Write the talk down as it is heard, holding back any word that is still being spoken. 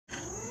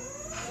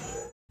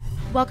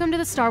Welcome to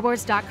the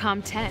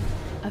StarWars.com 10,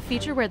 a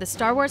feature where the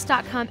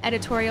StarWars.com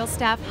editorial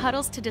staff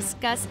huddles to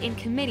discuss in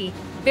committee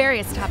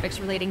various topics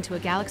relating to a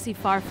galaxy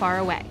far, far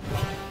away.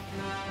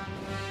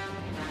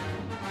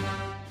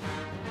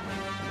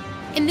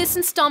 In this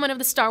installment of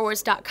the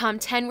StarWars.com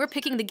 10, we're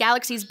picking the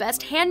galaxy's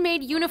best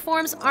handmade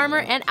uniforms, armor,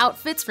 and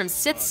outfits from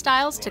Sith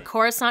styles to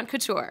Coruscant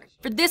couture.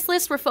 For this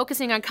list, we're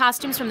focusing on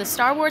costumes from the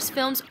Star Wars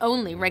films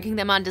only, ranking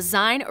them on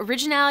design,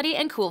 originality,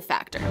 and cool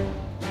factor.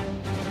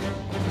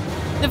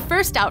 The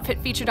first outfit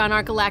featured on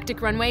our galactic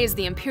runway is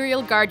the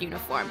Imperial Guard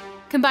uniform.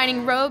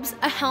 Combining robes,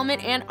 a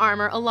helmet, and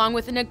armor along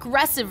with an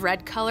aggressive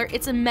red color,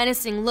 it's a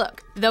menacing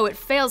look, though it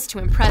fails to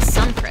impress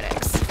some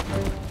critics.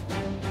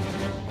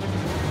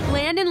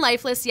 Bland and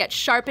lifeless, yet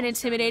sharp and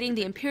intimidating,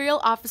 the Imperial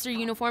officer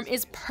uniform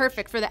is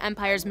perfect for the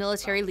Empire's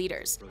military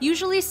leaders.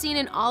 Usually seen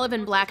in olive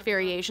and black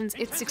variations,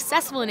 it's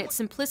successful in its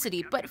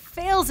simplicity, but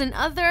fails in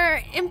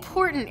other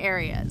important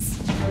areas.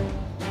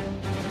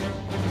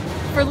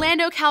 For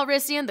Lando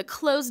Calrissian, the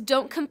clothes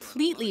don't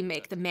completely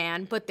make the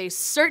man, but they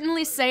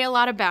certainly say a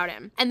lot about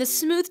him. And the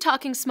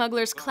smooth-talking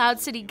smuggler's Cloud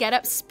City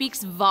getup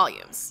speaks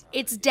volumes.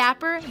 It's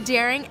dapper,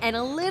 daring, and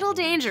a little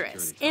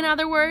dangerous. In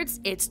other words,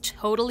 it's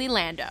totally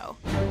Lando.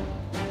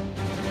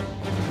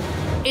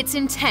 Its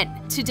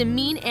intent to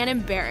demean and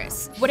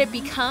embarrass. What it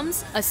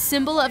becomes, a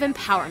symbol of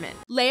empowerment.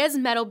 Leia's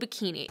metal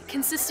bikini,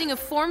 consisting of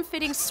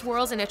form-fitting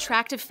swirls and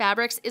attractive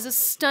fabrics, is a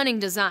stunning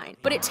design,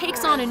 but it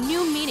takes on a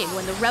new meaning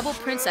when the rebel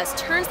princess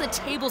turns the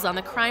tables on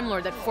the crime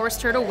lord that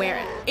forced her to wear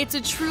it. It's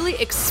a truly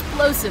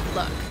explosive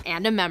look,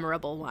 and a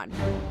memorable one.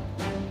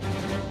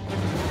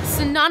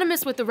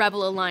 Synonymous with the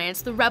Rebel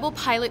Alliance, the Rebel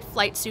pilot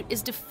flight suit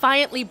is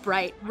defiantly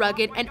bright,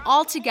 rugged, and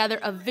altogether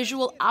a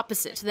visual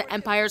opposite to the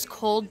Empire's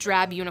cold,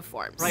 drab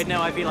uniforms. Right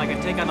now, I feel like I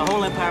can take on the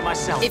whole Empire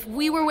myself. If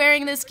we were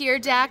wearing this gear,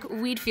 Dak,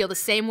 we'd feel the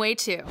same way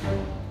too.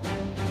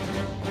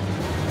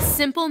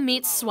 Simple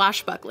meets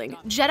swashbuckling.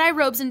 Jedi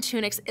robes and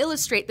tunics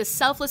illustrate the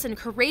selfless and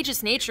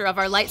courageous nature of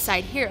our light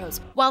side heroes,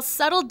 while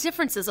subtle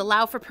differences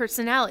allow for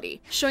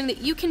personality, showing that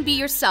you can be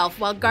yourself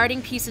while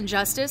guarding peace and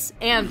justice,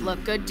 and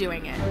look good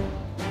doing it.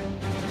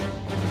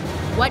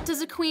 What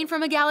does a queen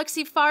from a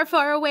galaxy far,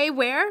 far away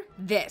wear?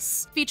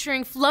 This,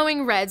 featuring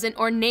flowing reds and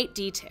ornate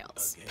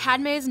details.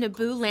 Padmé's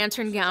Naboo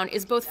lantern gown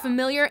is both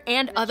familiar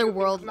and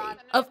otherworldly.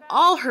 Of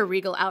all her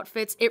regal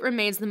outfits, it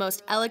remains the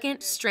most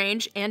elegant,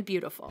 strange, and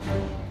beautiful.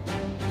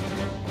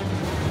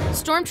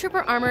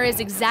 Stormtrooper armor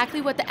is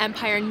exactly what the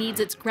Empire needs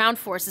its ground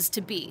forces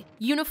to be: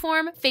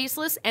 uniform,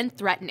 faceless, and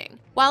threatening.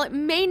 While it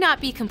may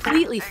not be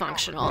completely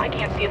functional, I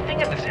can't see a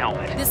thing in this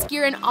helmet. This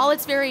gear and all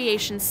its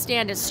variations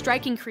stand as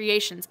striking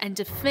creations and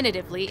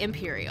definitively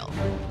Imperial.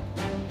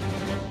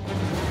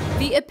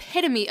 The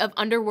epitome of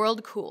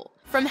underworld cool.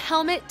 From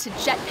helmet to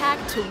jetpack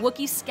to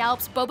Wookiee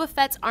scalps, Boba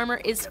Fett's armor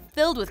is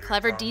filled with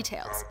clever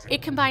details.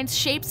 It combines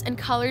shapes and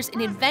colors in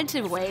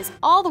inventive ways,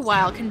 all the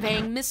while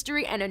conveying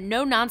mystery and a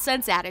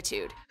no-nonsense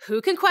attitude. Who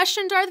can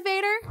question Darth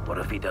Vader? What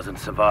if he doesn't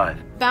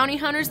survive? Bounty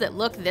hunters that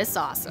look this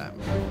awesome.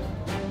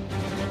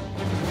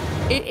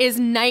 It is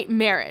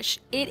nightmarish.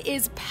 It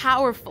is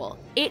powerful.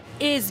 It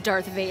is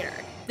Darth Vader.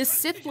 The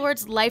Sith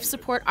Lord's life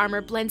support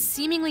armor blends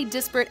seemingly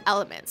disparate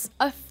elements: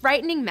 a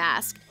frightening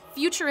mask,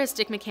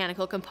 futuristic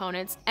mechanical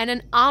components, and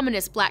an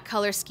ominous black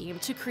color scheme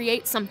to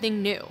create something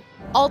new.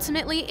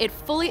 Ultimately, it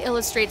fully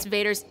illustrates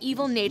Vader's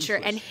evil nature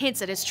and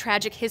hints at his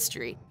tragic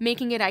history,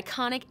 making it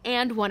iconic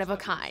and one of a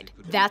kind.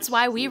 That's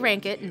why we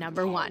rank it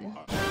 #1.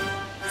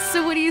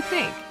 So what do you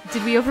think?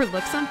 Did we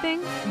overlook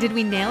something? Did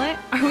we nail it?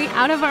 Are we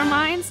out of our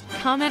minds?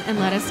 Comment and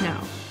let us know.